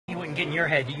get in your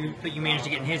head. But you managed to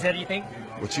get in his head, you think?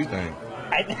 What you think?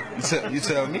 You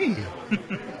tell me.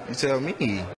 You tell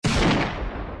me.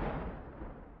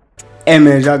 Hey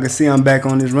man, y'all can see I'm back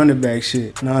on this running back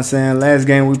shit. You know what I'm saying? Last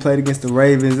game we played against the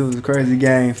Ravens, it was a crazy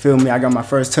game. Feel me? I got my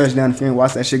first touchdown. If you ain't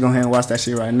watch that shit, go ahead and watch that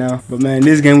shit right now. But man,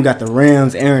 this game we got the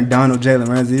Rams, Aaron Donald, Jalen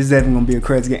Ramsey. This is definitely gonna be a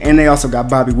crazy game. And they also got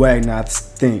Bobby Wagner, I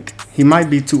think. He might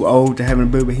be too old to have an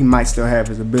ability, but he might still have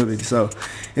his ability. So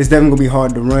it's definitely gonna be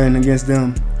hard to run against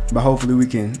them. But hopefully we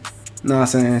can, you know what I'm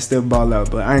saying, still ball out.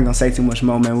 But I ain't gonna say too much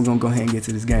more, man. We're gonna go ahead and get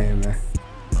to this game, man.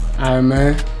 Alright,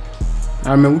 man.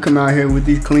 Alright, man, we come out here with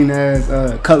these clean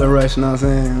ass color rush, you know what I'm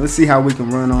saying? Let's see how we can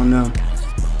run on them.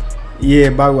 Yeah,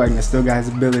 Bobby Wagner still got his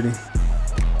ability.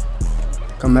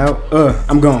 Come out.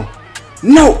 I'm gone.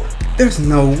 No! There's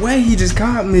no way he just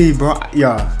caught me, bro.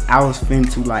 Y'all, I was finna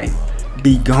to, like,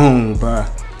 be gone, bro.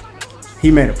 He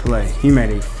made a play. He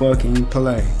made a fucking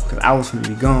play. Cause I was finna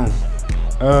be gone.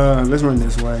 Let's run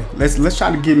this way. Let's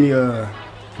try to get me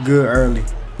good early.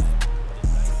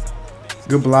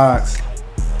 Good blocks.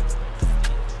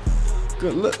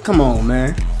 Good look, come on,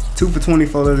 man. 2 for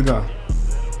 24, let's go.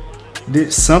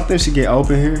 Something should get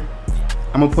open here.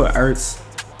 I'm gonna put Ertz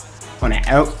on the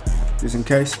out, just in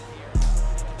case.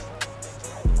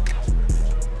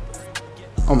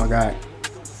 Oh my God.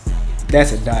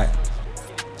 That's a dot.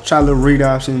 Try a little read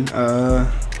option.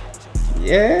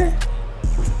 Yeah.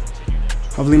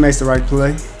 Hopefully he makes the right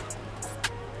play.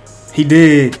 He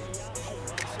did.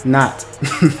 Not.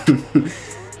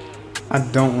 I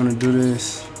don't want to do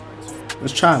this.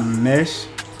 Let's try a mesh.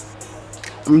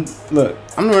 Look,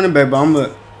 I'm the running back, but I'm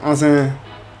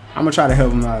gonna try to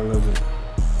help him out a little bit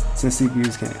since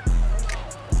CPUs can't.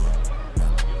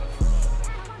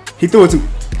 He threw it to me.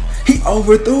 He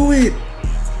overthrew it.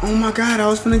 Oh my God, I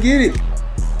was finna get it.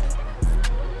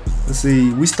 Let's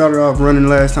see. We started off running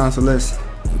last time, so let's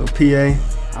go PA.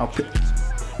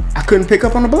 I couldn't pick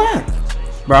up on the block,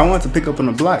 bro. I wanted to pick up on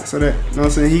the block so that, you know what I'm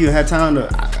saying, he had time to.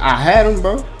 I had him,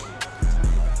 bro.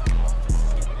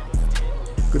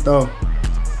 Good throw.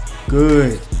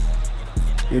 Good.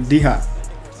 Yo, D-Hop.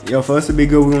 Yo, for us to be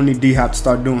good, we're gonna need D-Hop to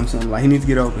start doing something. Like, he needs to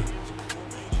get open.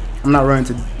 I'm not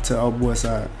running to old boy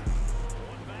side.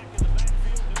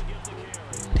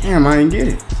 Damn, I didn't get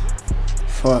it.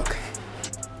 Fuck.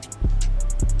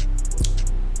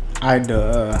 Alright,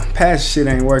 the pass shit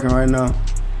ain't working right now.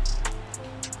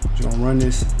 You gonna run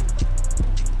this?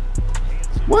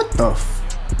 What the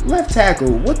left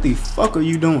tackle? What the fuck are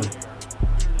you doing?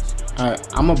 Alright,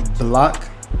 I'm a block.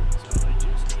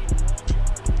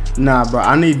 Nah, bro,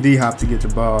 I need D-Hop to get the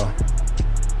ball.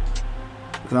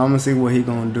 Cause I'm gonna see what he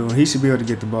gonna do. He should be able to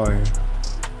get the ball here.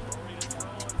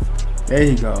 There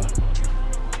he go.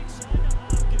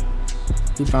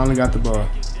 He finally got the ball.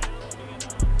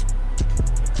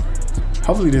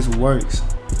 Hopefully this works.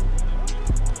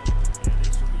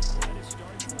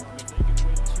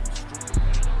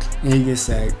 And he gets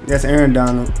sacked. That's Aaron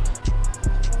Donald.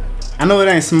 I know it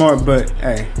ain't smart, but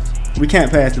hey, we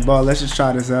can't pass the ball. Let's just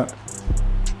try this out.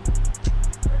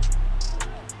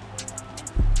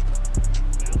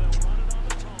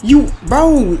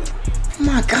 Bro, oh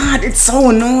my God, it's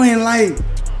so annoying. Like,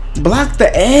 block the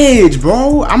edge,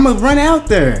 bro. I'ma run out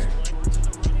there.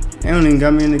 They don't even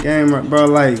got me in the game, bro.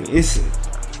 Like,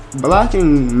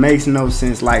 blocking makes no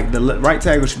sense. Like, the right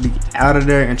tackle should be out of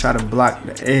there and try to block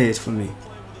the edge for me.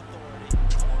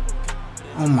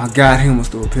 Oh my God, he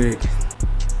almost threw a pick.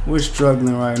 We're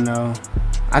struggling right now.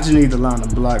 I just need to learn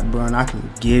to block, bro, and I can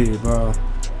get it, bro.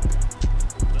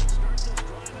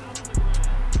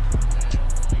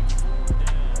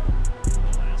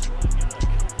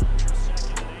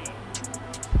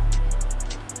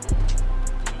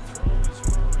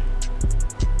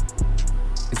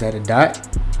 Is that a dot?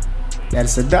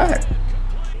 That's a dot.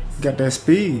 Got that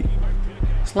speed.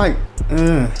 It's like,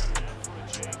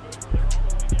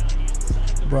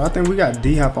 bro, I think we got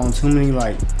D-Hop on too many,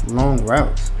 like, long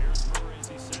routes.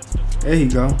 There you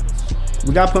go.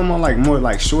 We got to put him on, like, more,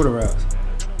 like, shorter routes.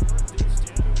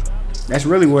 That's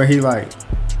really where he, like,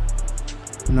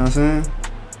 you know what I'm saying?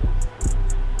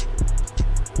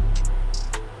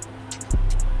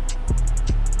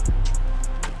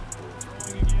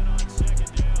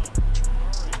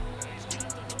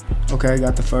 Okay,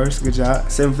 got the first. Good job.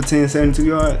 7 for 10, 72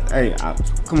 yards. Hey,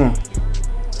 come on.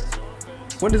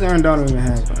 What does Aaron Donald even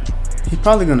have, bro? He's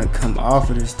probably gonna come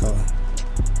off of this though.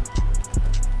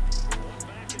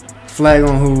 Flag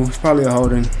on who? It's probably a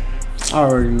holding. I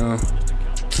already know.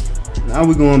 Now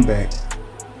we going back.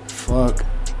 Fuck.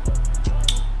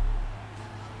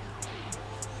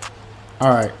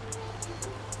 Alright.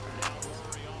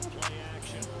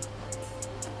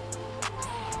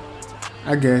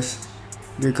 I guess.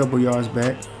 Get a couple yards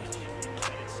back.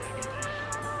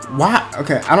 Why?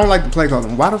 Okay, I don't like the play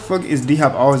calling. Why the fuck is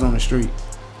D-Hop always on the street?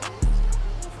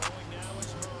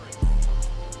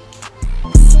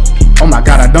 Oh my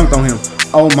god, I dunked on him.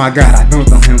 Oh my god, I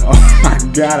dunked on him. Oh my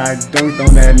god, I dunked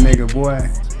on that nigga, boy.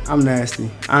 I'm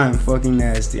nasty. I am fucking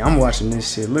nasty. I'm watching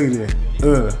this shit. Look at this.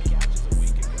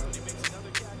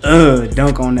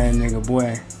 Dunk on that nigga,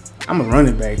 boy. I'm a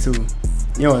running back too.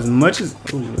 Yo, as much as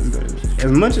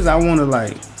as much as I wanna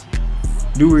like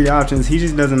do read options, he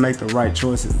just doesn't make the right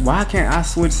choices. Why can't I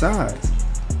switch sides?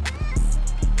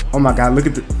 Oh my god, look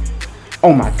at the.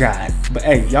 Oh my god. But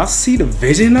hey, y'all see the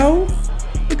vision though?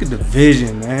 Look at the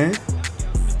vision, man.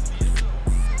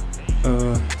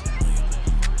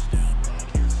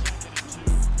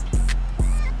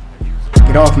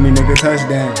 Get off me, nigga.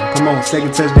 Touchdown. Come on,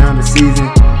 second touchdown of the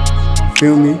season.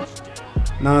 Feel me?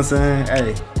 Know what I'm saying?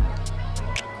 Hey.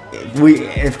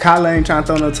 If Kyle ain't trying to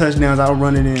throw no touchdowns, I'll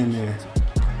run it in there.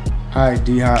 Alright,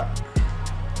 D-Hop.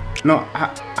 No,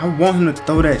 I want him to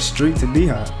throw that streak to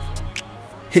D-Hop.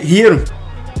 Hit him.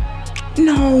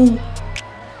 No.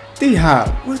 D-Hop,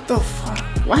 what the fuck?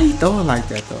 Why you throw it like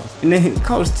that though? And then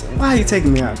coach, why you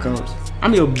taking me out, coach?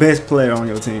 I'm your best player on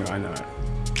your team right now.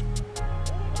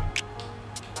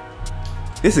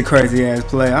 It's a crazy ass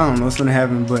play. I don't know what's gonna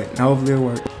happen, but hopefully it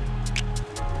worked.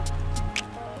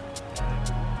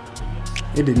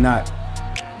 It did not.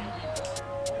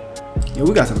 Yeah,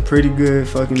 we got some pretty good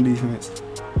fucking defense.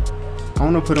 I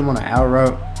wanna put him on an out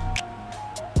route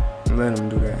and let him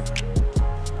do that.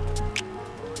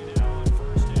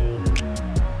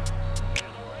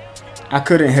 I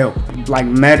couldn't help. Like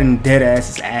Madden dead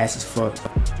ass as fuck.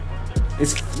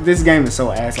 This game is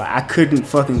so ass. Like I couldn't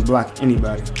fucking block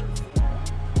anybody.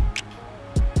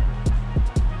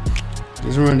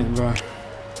 Just run it, bro.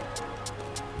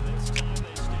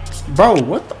 Bro,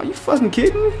 what the, are you fucking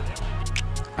kidding me?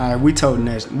 Alright, we toting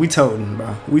that. We toting,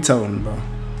 bro. We toting, bro.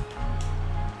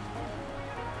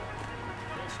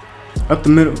 Up the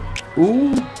middle.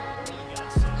 Ooh.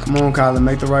 Come on, Kyler,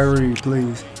 make the right read,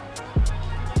 please.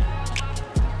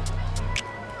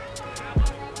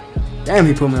 Damn,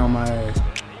 he put me on my ass.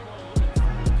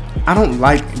 I don't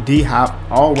like D-Hop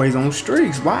always on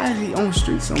streaks. Why is he on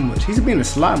streaks so much? He's being a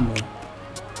slot mode.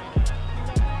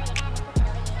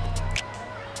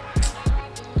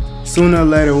 Sooner or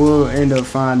later, we'll end up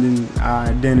finding our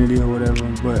identity or whatever.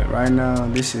 But right now,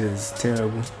 this shit is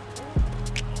terrible.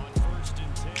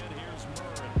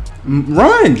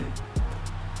 Run!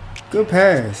 Good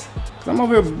pass. Cause I'm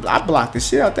over here, I blocked the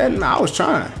shit out that. Nah, I was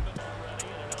trying.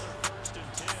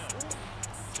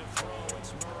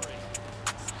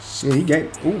 Shit, he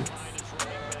gave. Ooh.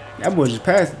 That boy just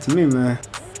passed it to me, man.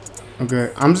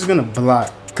 Okay, I'm just gonna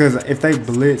block. Cause if they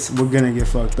blitz, we're gonna get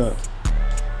fucked up.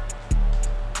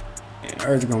 And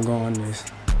Earth's gonna go on this.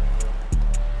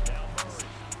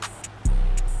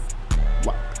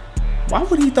 Why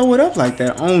would he throw it up like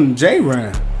that on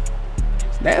J-Ram?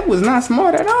 That was not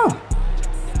smart at all.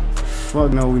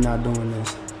 Fuck no, we not doing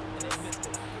this.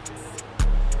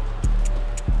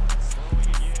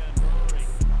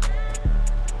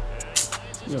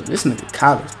 Yo, this nigga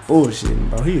Kyle is bullshitting,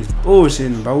 bro. He is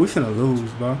bullshitting, bro. We finna lose,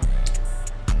 bro.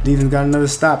 Defense got another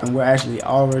stop, and we're actually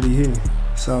already here.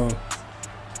 So,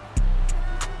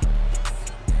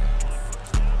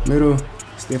 middle,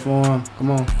 stiff arm.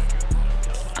 Come on.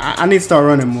 I need to start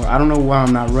running more. I don't know why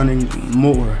I'm not running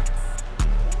more.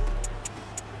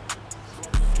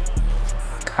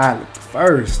 Kyle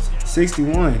first,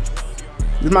 61.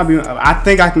 This might be. I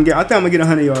think I'm gonna get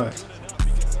 100 yards.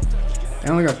 They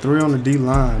only got 3 on the D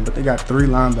line, but they got 3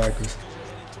 linebackers.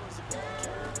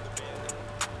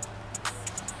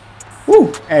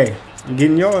 Woo! Hey, I'm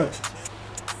getting yards.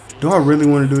 Do I really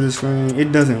want to do this screen?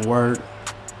 It doesn't work.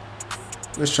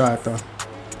 Let's try it though.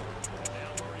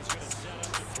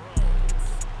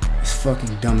 It's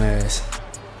fucking dumbass.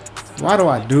 Why do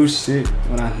I do shit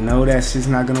when I know that shit's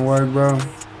not gonna work, bro?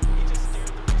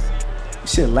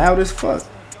 This shit loud as fuck.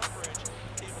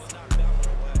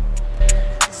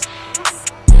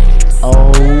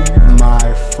 Oh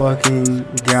my fucking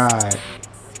god.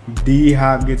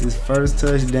 D-Hop gets his first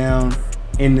touchdown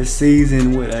in the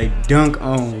season with a dunk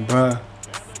on, bruh.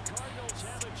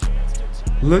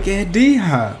 Look at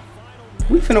D-Hop.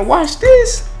 We finna watch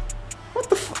this? What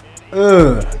the fuck?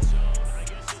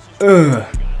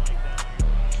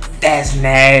 That's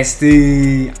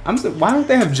nasty. Why don't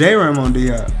they have J-Ram on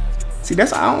D-Hop? See,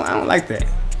 that's I don't like that.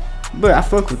 But I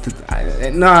fuck with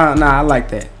it. Nah, I like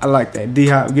that. I like that.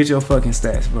 D-Hop, get your fucking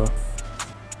stats, bro.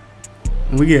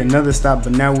 We get another stop,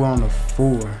 but now we're on a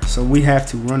 4. So we have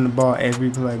to run the ball every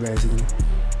play, basically.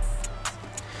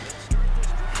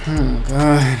 Oh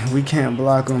God, we can't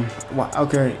block him.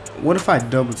 Okay, what if I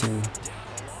double team?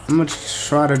 I'm gonna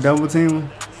try to double team him.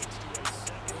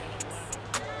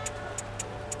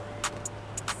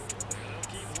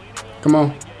 Come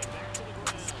on.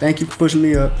 Thank you for pushing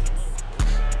me up.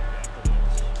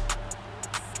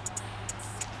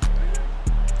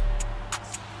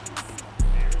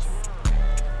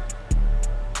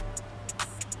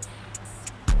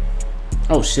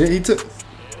 Oh shit, he took.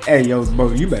 Hey yo,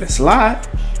 bro, you better slide.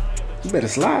 You better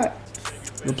slide.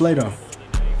 Good play though.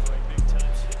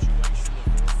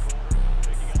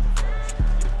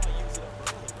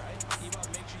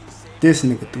 This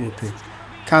nigga threw a pick.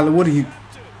 Kyler, what are you?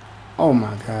 Oh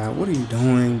my God, what are you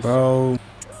doing, bro?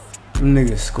 Them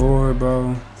niggas scored,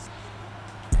 bro.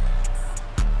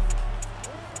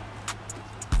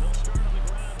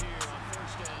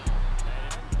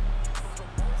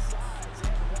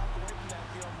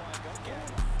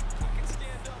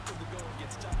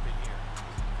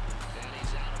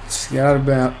 Get out of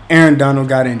bounds. Aaron Donald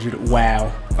got injured.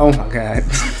 Wow. Oh my God.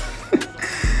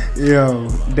 Yo,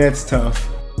 that's tough.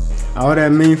 All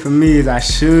that means for me is I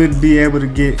should be able to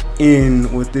get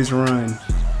in with this run.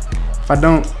 If I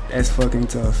don't, that's fucking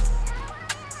tough.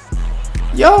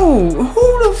 Yo,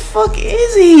 who the fuck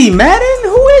is he, Madden?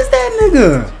 Who is that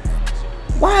nigga?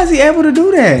 Why is he able to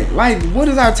do that? Like, what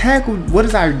is our tackle? What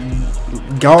is our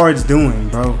guards doing,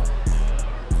 bro?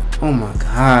 Oh my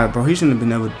God, bro. He shouldn't have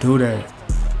been able to do that.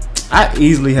 I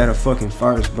easily had a fucking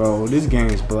first, bro. This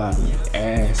game's blocking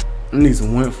ass. I niggas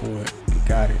went for it.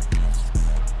 Got it.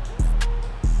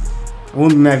 I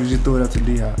wouldn't be mad if you just threw it up to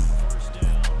D-Hop.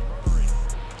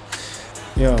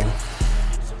 Yo.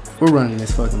 We're running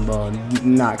this fucking ball.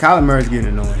 Nah, Kyler Murray's getting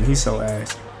annoying. He's so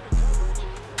ass.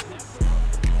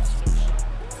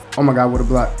 Oh my God, what a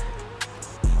block.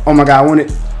 Oh my God, I want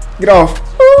it. Get off.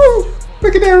 Woo!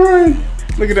 Look at that run.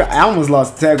 Look at that. I almost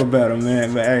lost the tackle battle,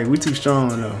 man. But hey, we too strong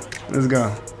though. Let's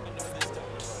go.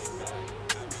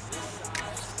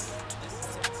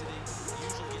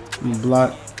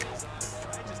 Block.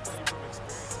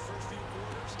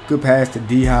 Good pass to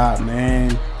D-Hop,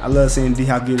 man. I love seeing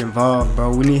D-Hop get involved,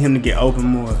 bro. We need him to get open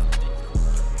more.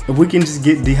 If we can just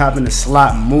get D-Hop in the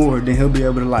slot more, then he'll be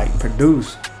able to, like,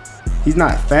 produce. He's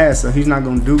not fast, so he's not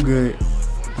going to do good.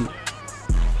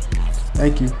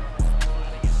 Thank you.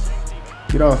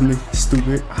 Get off me,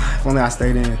 stupid. If only I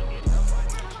stayed in.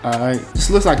 Alright,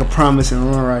 this looks like a promising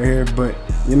run right here, but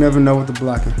you never know with the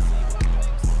blocking.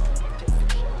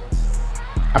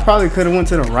 I probably could have went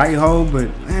to the right hole, but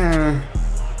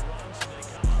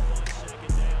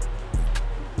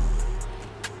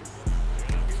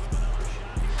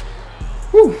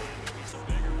whew.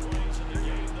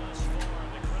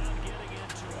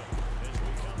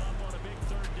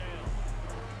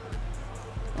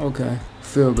 Okay,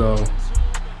 field goal.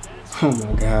 Oh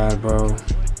my God, bro.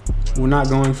 We're not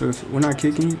going for. We're not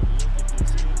kicking it.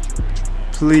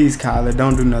 Please, Kyler,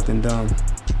 don't do nothing dumb.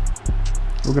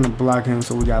 We're gonna block him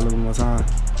so we got a little more time.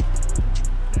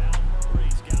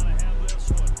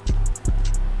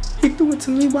 He threw it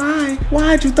to me. Why?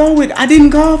 Why'd you throw it? I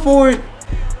didn't call for it.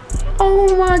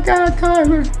 Oh my God,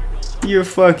 Kyler. You're a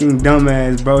fucking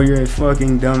dumbass, bro. You're a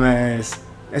fucking dumbass.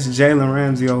 That's Jalen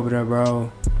Ramsey over there,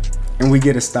 bro. And we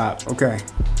get a stop. Okay.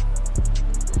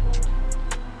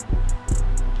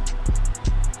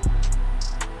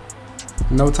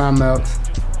 No timeouts.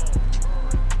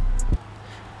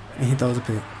 And he throws a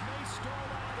pick.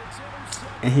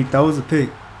 And he throws a pick.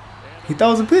 He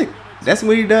throws a pick. That's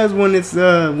what he does when it's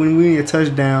when we need a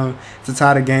touchdown to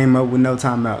tie the game up with no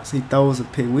timeouts. He throws a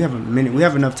pick. We have a minute. We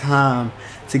have enough time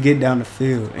to get down the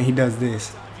field, and he does this.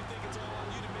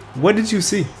 What did you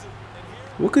see?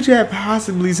 What could you have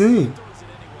possibly seen?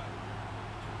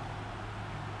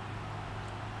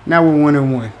 Now we're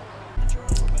 1-1.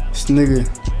 This nigga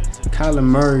Kyler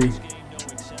Murray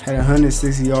had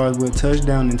 160 yards with a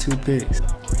touchdown and 2 picks.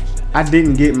 I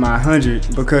didn't get my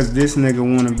 100 because this nigga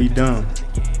want to be dumb.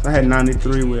 So I had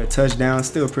 93 with a touchdown.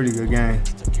 Still a pretty good game.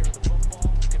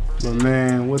 But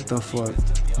man, what the fuck?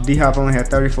 D-Hop only had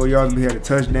 34 yards, but he had a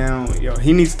touchdown. Yo,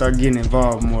 he needs to start getting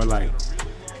involved more. Like,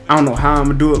 I don't know how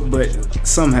I'm going to do it, but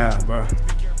somehow, bro.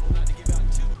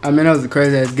 I mean, that was a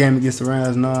crazy-ass game against the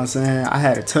Rams, you know what I'm saying? I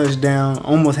had a touchdown,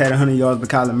 almost had 100 yards, but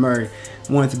Kyler Murray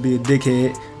wanted to be a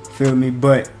dickhead, feel me?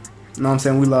 But, you know what I'm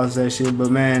saying, we lost that shit. But,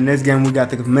 man, next game we got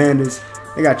the Commanders.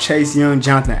 They got Chase Young,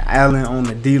 Jonathan Allen on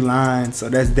the D-line, so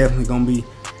that's definitely gonna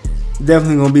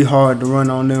be hard to run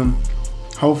on them.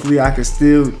 Hopefully I can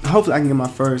get my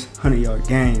first 100-yard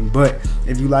game. But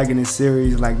if you liking this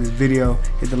series, like this video,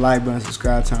 hit the like button,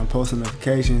 subscribe, turn on post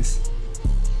notifications.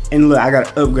 And look, I gotta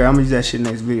upgrade. I'm gonna use that shit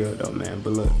next video though, man.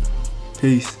 But look,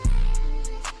 peace.